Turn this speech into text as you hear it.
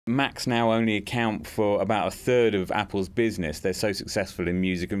Macs now only account for about a third of Apple's business. They're so successful in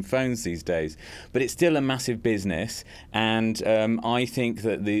music and phones these days. But it's still a massive business, and I think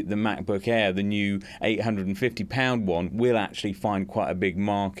that the MacBook Air, the new £850 one, will actually find quite a big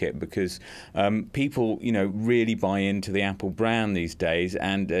market because people, really buy into the Apple brand these days,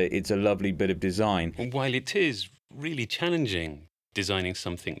 and it's a lovely bit of design. While it is really challenging designing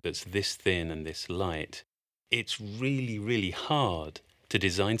something that's this thin and this light, it's really, really hard to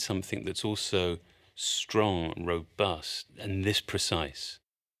design something that's also strong, robust, and this precise.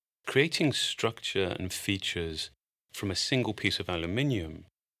 Creating structure and features from a single piece of aluminium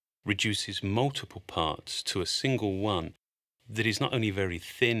reduces multiple parts to a single one that is not only very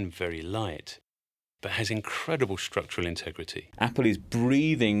thin, very light, but has incredible structural integrity. Apple is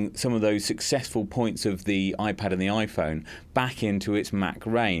breathing some of those successful points of the iPad and the iPhone back into its Mac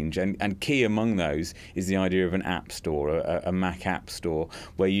range, and key among those is the idea of an app store, a Mac app store,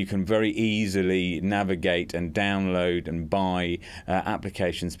 where you can very easily navigate and download and buy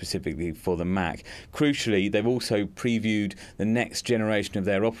applications specifically for the Mac. Crucially, they've also previewed the next generation of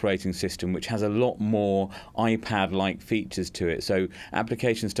their operating system, which has a lot more iPad-like features to it. So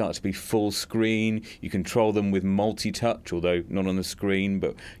applications start to be full screen. You control them with multi-touch, although not on the screen,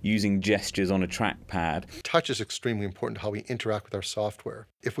 but using gestures on a trackpad. Touch is extremely important to how we interact with our software.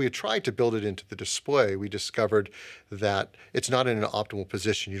 If we had tried to build it into the display, we discovered that it's not in an optimal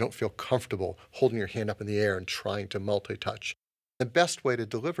position. You don't feel comfortable holding your hand up in the air and trying to multi-touch. The best way to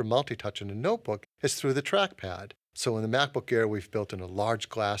deliver multi-touch in a notebook is through the trackpad. So in the MacBook Air, we've built in a large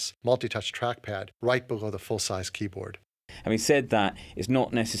glass multi-touch trackpad right below the full-size keyboard. Having said that, it's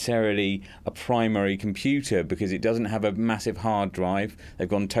not necessarily a primary computer because it doesn't have a massive hard drive. They've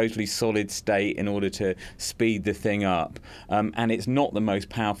gone totally solid state in order to speed the thing up. And it's not the most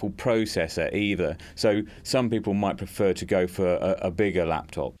powerful processor either. So some people might prefer to go for a bigger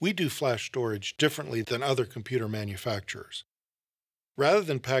laptop. We do flash storage differently than other computer manufacturers. Rather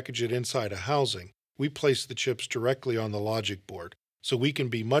than package it inside a housing, we place the chips directly on the logic board, so we can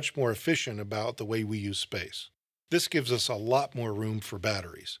be much more efficient about the way we use space. This gives us a lot more room for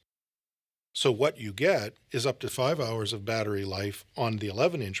batteries. So what you get is up to 5 hours of battery life on the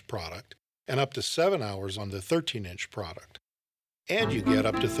 11-inch product and up to 7 hours on the 13-inch product. And you get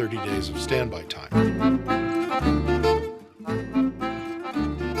up to 30 days of standby time.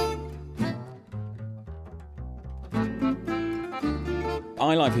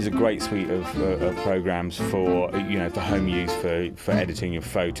 iLife is a great suite of programs for for home use, for editing your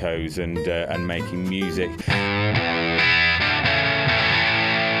photos and making music.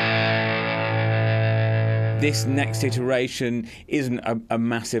 This next iteration isn't a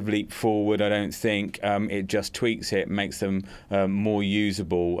massive leap forward, I don't think. It just tweaks it, makes them more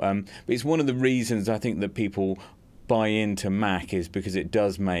usable. But it's one of the reasons I think that people buy into Mac is because it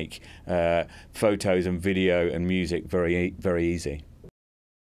does make photos and video and music very, very easy.